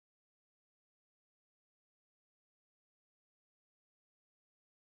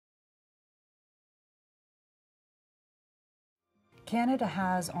Canada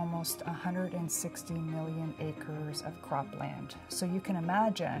has almost 160 million acres of cropland, so you can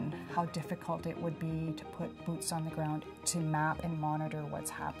imagine how difficult it would be to put boots on the ground to map and monitor what's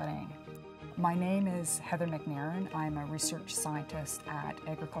happening. My name is Heather McNairn. I'm a research scientist at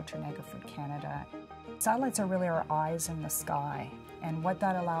Agriculture and Agri-Food Canada. Satellites are really our eyes in the sky, and what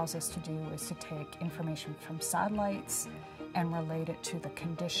that allows us to do is to take information from satellites and relate it to the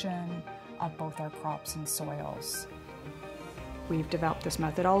condition of both our crops and soils. We've developed this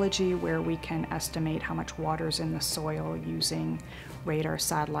methodology where we can estimate how much water is in the soil using radar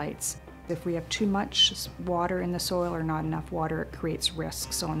satellites. If we have too much water in the soil or not enough water, it creates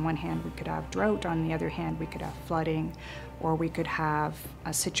risk. So on one hand, we could have drought, on the other hand, we could have flooding, or we could have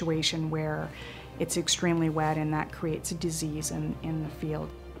a situation where it's extremely wet and that creates a disease in the field.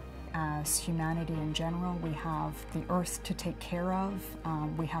 As humanity in general, we have the earth to take care of.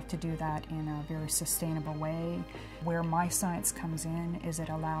 We have to do that in a very sustainable way. Where my science comes in is it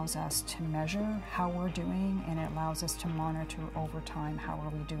allows us to measure how we're doing, and it allows us to monitor over time how are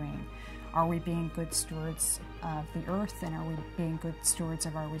we doing. Are we being good stewards of the earth, and are we being good stewards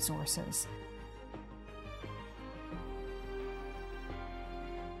of our resources?